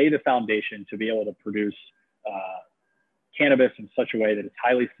lay the foundation to be able to produce cannabis in such a way that it's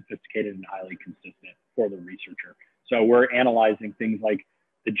highly sophisticated and highly consistent for the researcher. So we're analyzing things like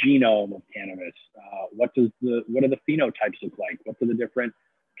the genome of cannabis. What are the phenotypes look like? What are the different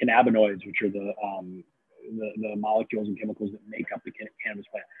cannabinoids, which are the molecules and chemicals that make up the cannabis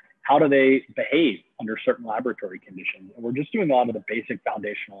plant? How do they behave under certain laboratory conditions? And we're just doing a lot of the basic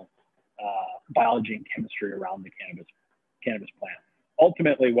foundational biology and chemistry around the cannabis plant.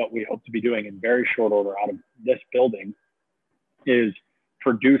 Ultimately, what we hope to be doing in very short order out of this building is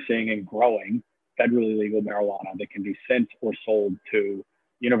producing and growing federally legal marijuana that can be sent or sold to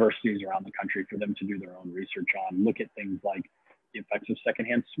universities around the country for them to do their own research on, look at things like the effects of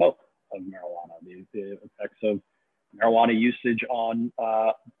secondhand smoke of marijuana, the effects of marijuana usage on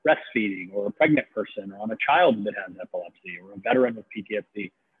breastfeeding or a pregnant person or on a child that has epilepsy or a veteran with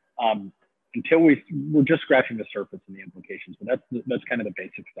PTSD. Until we're just scratching the surface and the implications, but that's kind of the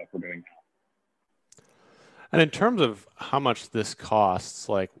basic stuff we're doing now. And in terms of how much this costs,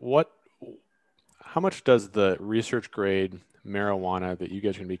 how much does the research grade marijuana that you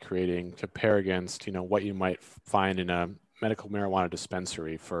guys are going to be creating compare against, what you might find in a medical marijuana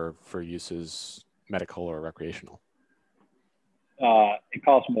dispensary for uses medical or recreational? It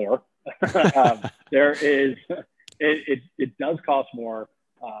costs more. It does cost more.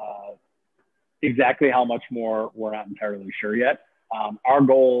 Exactly how much more, we're not entirely sure yet. Our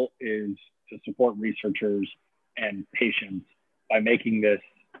goal is to support researchers and patients by making this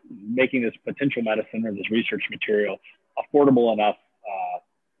potential medicine or this research material affordable enough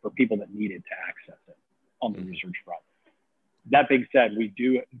for people that need it to access it on the research front. That being said,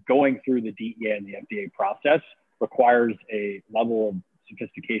 going through the DEA and the FDA process requires a level of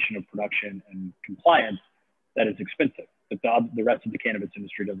sophistication of production and compliance that is expensive, that the rest of the cannabis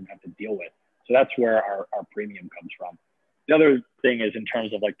industry doesn't have to deal with. So that's where our premium comes from. The other thing is in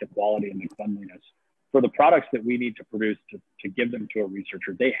terms of like the quality and the cleanliness. For the products that we need to produce to give them to a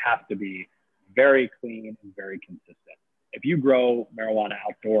researcher, they have to be very clean and very consistent. If you grow marijuana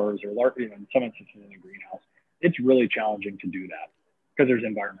outdoors or in some instances in a greenhouse, it's really challenging to do that because there's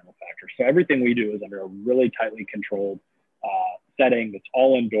environmental factors. So everything we do is under a really tightly controlled setting that's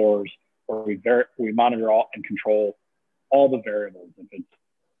all indoors, where we monitor all and control all the variables. If it's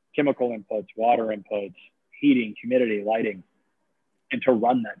chemical inputs, water inputs, heating, humidity, lighting, and to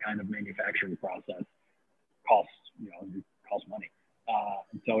run that kind of manufacturing process costs money.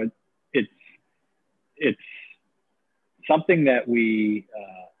 And so it's something that we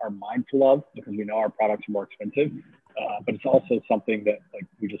are mindful of because we know our products are more expensive, but it's also something that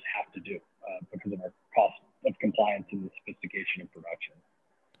we just have to do because of our cost of compliance and the sophistication of production.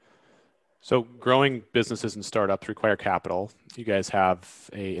 So growing businesses and startups require capital. You guys have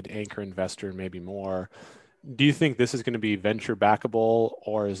an anchor investor, maybe more. Do you think this is going to be venture backable,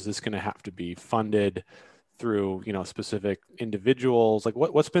 or is this going to have to be funded through, specific individuals?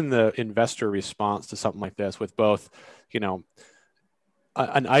 What's been the investor response to something like this with both,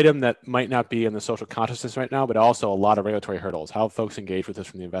 an item that might not be in the social consciousness right now, but also a lot of regulatory hurdles? How have folks engaged with this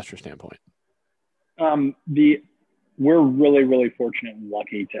from the investor standpoint? We're really, really fortunate and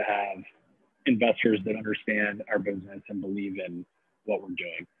lucky to have investors that understand our business and believe in what we're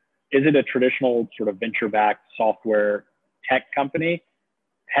doing. Is it a traditional sort of venture-backed software tech company?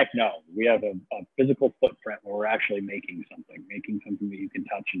 Heck no. We have a physical footprint where we're actually making something that you can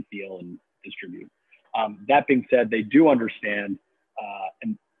touch and feel and distribute. That being said, they do understand,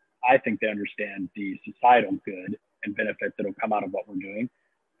 and I think they understand the societal good and benefit that will come out of what we're doing.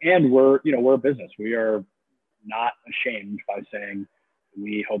 And we're a business. We are not ashamed by saying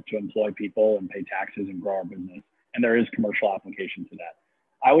we hope to employ people and pay taxes and grow our business. And there is commercial application to that.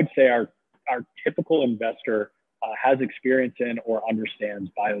 I would say our typical investor has experience in or understands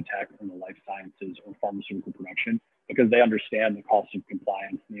biotech and the life sciences or pharmaceutical production because they understand the cost of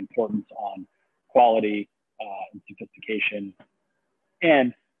compliance and the importance on quality and sophistication,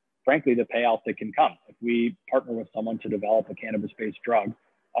 and frankly, the payout that can come. If we partner with someone to develop a cannabis-based drug,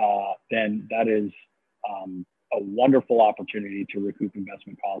 then that is a wonderful opportunity to recoup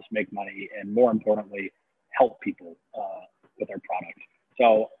investment costs, make money, and more importantly, help people with our product.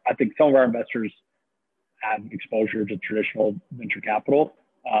 So I think some of our investors have exposure to traditional venture capital,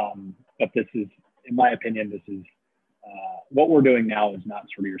 but this is, in my opinion, what we're doing now is not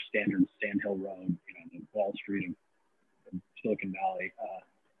sort of your standard Sand Hill Road, the Wall Street of Silicon Valley.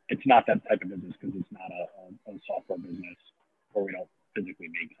 It's not that type of business because it's not a software business where we don't physically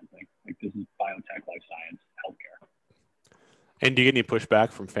make something. This is biotech, life science, healthcare. And do you get any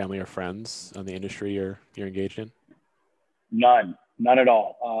pushback from family or friends on the industry you're engaged in? None at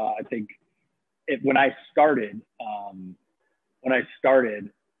all. I think when I started,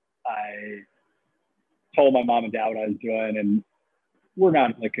 told my mom and dad what I was doing, and we're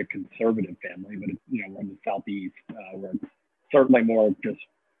not like a conservative family, but it's, we're in the Southeast. We're certainly more just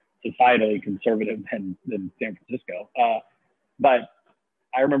societally conservative than San Francisco. But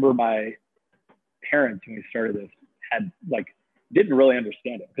I remember my parents, when we started this, didn't really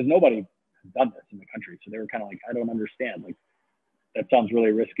understand it because nobody has done this in the country. So they were kind of like, I don't understand. Like, that sounds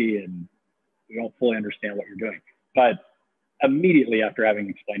really risky and we don't fully understand what you're doing. But immediately after having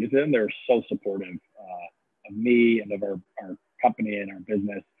explained it to them, they were so supportive of me and of our company and our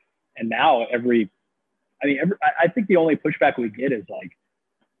business. And now I think the only pushback we get is like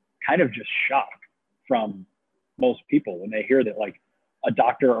kind of just shock from most people when they hear that like a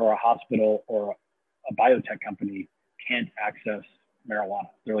doctor or a hospital or a biotech company can't access marijuana.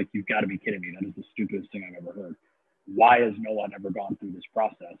 They're like, you've got to be kidding me. That is the stupidest thing I've ever heard. Why has no one ever gone through this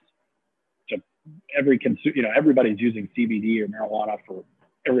process? So everybody's using CBD or marijuana for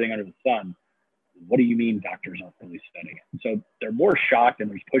everything under the sun. What do you mean doctors aren't really studying it? And so they're more shocked, and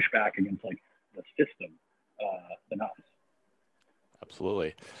there's pushback against like the system than us.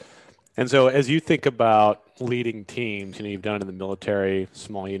 Absolutely. And so as you think about leading teams, you've done it in the military,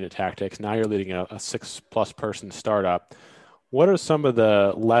 small unit tactics, now you're leading a 6+ person startup. What are some of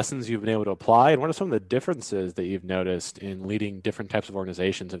the lessons you've been able to apply, and what are some of the differences that you've noticed in leading different types of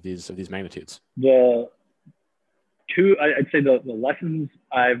organizations of these magnitudes? I'd say the lessons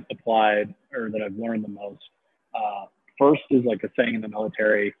I've applied or that I've learned the most, first is like a saying in the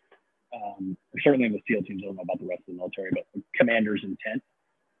military, or certainly in the SEAL teams, I don't know about the rest of the military, but commander's intent,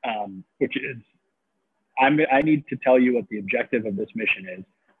 which is, I need to tell you what the objective of this mission is.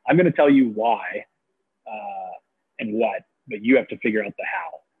 I'm going to tell you why and what, but you have to figure out the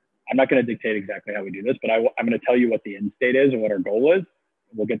how. I'm not going to dictate exactly how we do this, but I'm going to tell you what the end state is and what our goal is.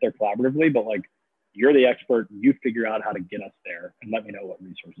 We'll get there collaboratively, but like, you're the expert, you figure out how to get us there and let me know what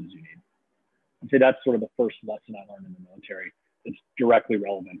resources you need. I'd say that's sort of the first lesson I learned in the military. It's directly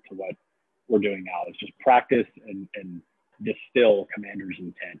relevant to what we're doing now. It's just practice and distill commander's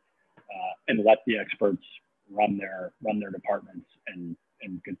intent and let the experts run their departments and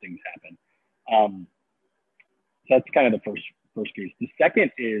good things happen. So that's kind of the first piece. The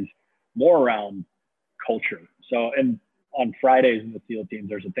second is more around culture. So, and on Fridays in the SEAL teams,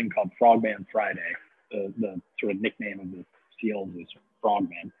 there's a thing called Frogman Friday. The sort of nickname of the SEALs is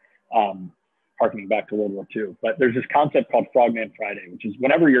Frogman, harkening back to World War II. But there's this concept called Frogman Friday, which is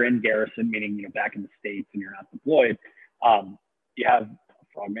whenever you're in garrison, meaning back in the States and you're not deployed, you have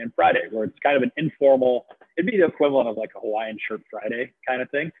Frogman Friday, where it's kind of an informal, it'd be the equivalent of like a Hawaiian shirt Friday kind of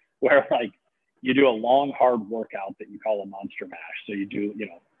thing, where like you do a long, hard workout that you call a monster mash. So you do,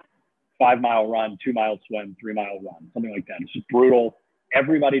 5-mile run, 2-mile swim, 3-mile run, something like that. It's just brutal.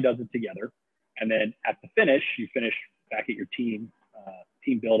 Everybody does it together. And then at the finish, you finish back at your team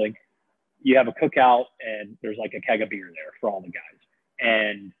building. You have a cookout and there's like a keg of beer there for all the guys.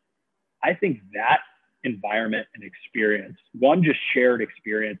 And I think that environment and experience, one, just shared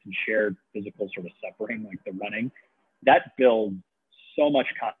experience and shared physical sort of suffering, like the running, that builds so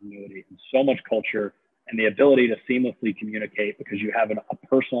much continuity and so much culture and the ability to seamlessly communicate because you have a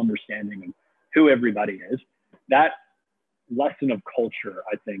personal understanding of who everybody is. That lesson of culture,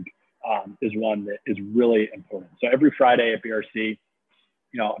 I think, is one that is really important. So every Friday at BRC,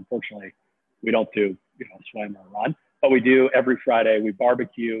 unfortunately, we don't do, swim or run, but we do every Friday. We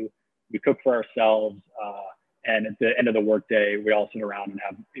barbecue, we cook for ourselves, and at the end of the workday, we all sit around and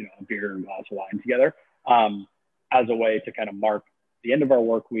have, a beer and a glass of wine together as a way to kind of mark the end of our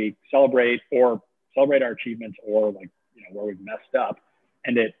work week, celebrate our achievements or like, where we've messed up.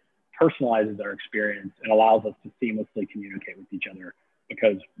 And it personalizes our experience and allows us to seamlessly communicate with each other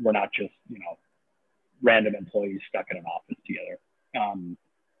because we're not just, random employees stuck in an office together.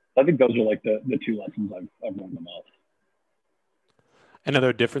 I think those are like the two lessons I've learned the most. And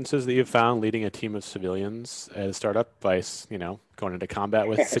other differences that you've found leading a team of civilians at a startup by, going into combat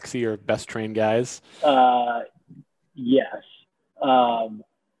with 60 of your best trained guys? Yes.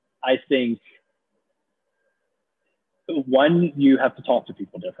 I think one, you have to talk to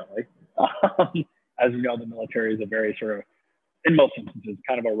people differently. As you know, the military is a very sort of, in most instances,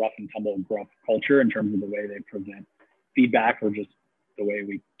 kind of a rough and tumble gruff culture in terms of the way they present feedback or just the way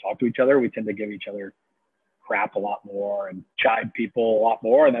we talk to each other. We tend to give each other crap a lot more and chide people a lot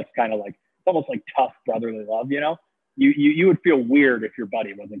more. And that's kind of like, it's almost like tough brotherly love, You would feel weird if your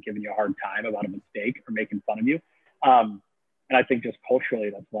buddy wasn't giving you a hard time about a mistake or making fun of you. And I think just culturally,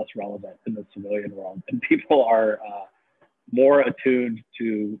 that's less relevant in the civilian world. And people are more attuned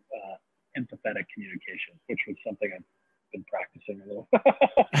to empathetic communication, which was something I've been practicing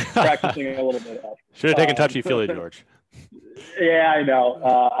a little bit of. Should have taken touchy-feely, George. Yeah, I know.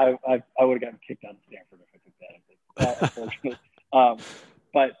 I would have gotten kicked out of Stanford if unfortunately. Um,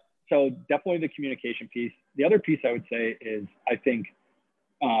 but so definitely the communication piece. The other piece I would say is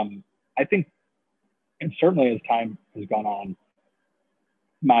um, I think, and certainly as time has gone on,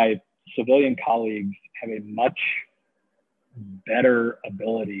 my civilian colleagues have a much better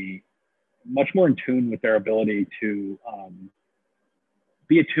ability, much more in tune with their ability to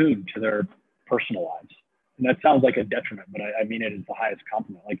be attuned to their personal lives. And that sounds like a detriment, but I mean it as the highest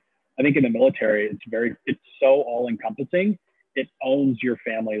compliment. Like I think in the military, it's so all encompassing. It owns your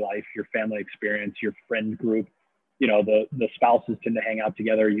family life, your family experience, your friend group. You know, the spouses tend to hang out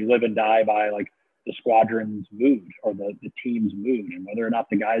together. You live and die by like the squadron's mood or the team's mood and whether or not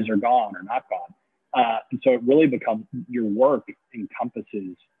the guys are gone or not gone. And so it really becomes your work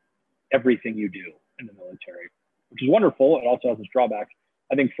encompasses everything you do in the military, which is wonderful. It also has its drawbacks.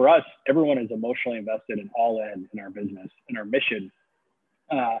 I think for us, everyone is emotionally invested and all in our business and our mission.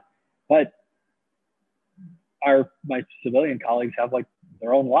 But my civilian colleagues have like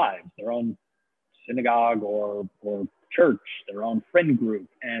their own lives, their own synagogue or church, their own friend group.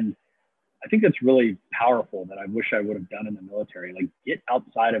 And I think that's really powerful that I wish I would have done in the military. Like get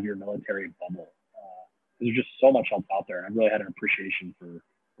outside of your military bubble. There's just so much else out there. And I really had an appreciation for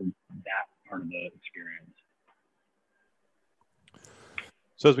that part of the experience.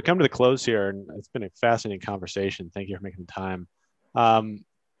 So as we come to the close here, and it's been a fascinating conversation. Thank you for making the time.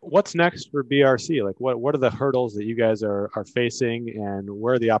 What's next for BRC? Like what are the hurdles that you guys are facing, and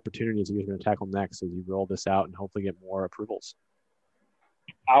where are the opportunities that you're going to tackle next as you roll this out and hopefully get more approvals?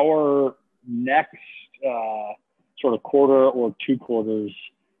 Our next sort of quarter or 2 quarters,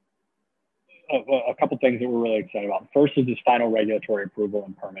 a couple things that we're really excited about. First is this final regulatory approval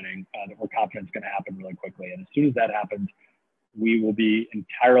and permitting that we're confident is going to happen really quickly. And as soon as that happens, we will be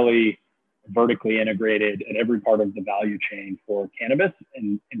entirely vertically integrated at every part of the value chain for cannabis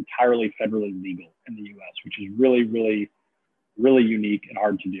and entirely federally legal in the US, which is really, really, really unique and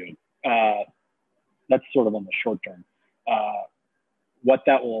hard to do. That's sort of on the short term. What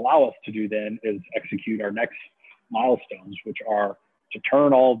that will allow us to do then is execute our next milestones, which are to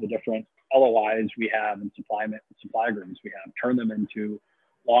turn all the different LOIs we have and supply agreements we have, turn them into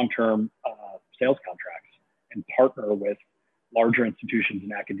long-term sales contracts and partner with larger institutions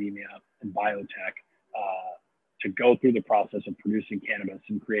in academia and biotech to go through the process of producing cannabis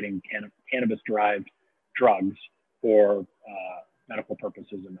and creating cannabis-derived drugs for medical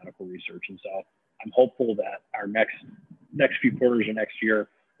purposes and medical research. And so I'm hopeful that our next few quarters or next year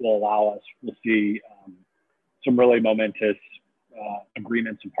will allow us, we'll see some really momentous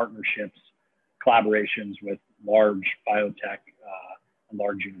agreements and partnerships, collaborations with large biotech and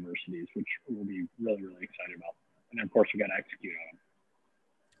large universities, which we'll be really, really excited about. And then, of course, we got to execute on them.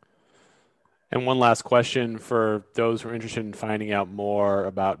 And one last question for those who are interested in finding out more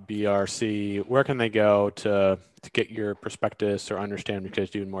about BRC, where can they go to get your prospectus or understand what you guys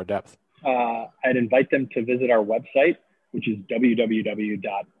do in more depth? I'd invite them to visit our website, which is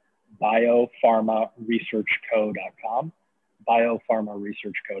www.biopharmaresearchco.com,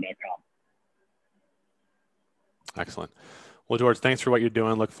 biopharmaresearchco.com. Excellent. Well, George, thanks for what you're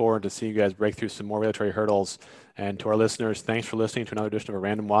doing. Look forward to seeing you guys break through some more regulatory hurdles. And to our listeners, thanks for listening to another edition of A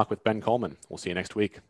Random Walk with Ben Coleman. We'll see you next week.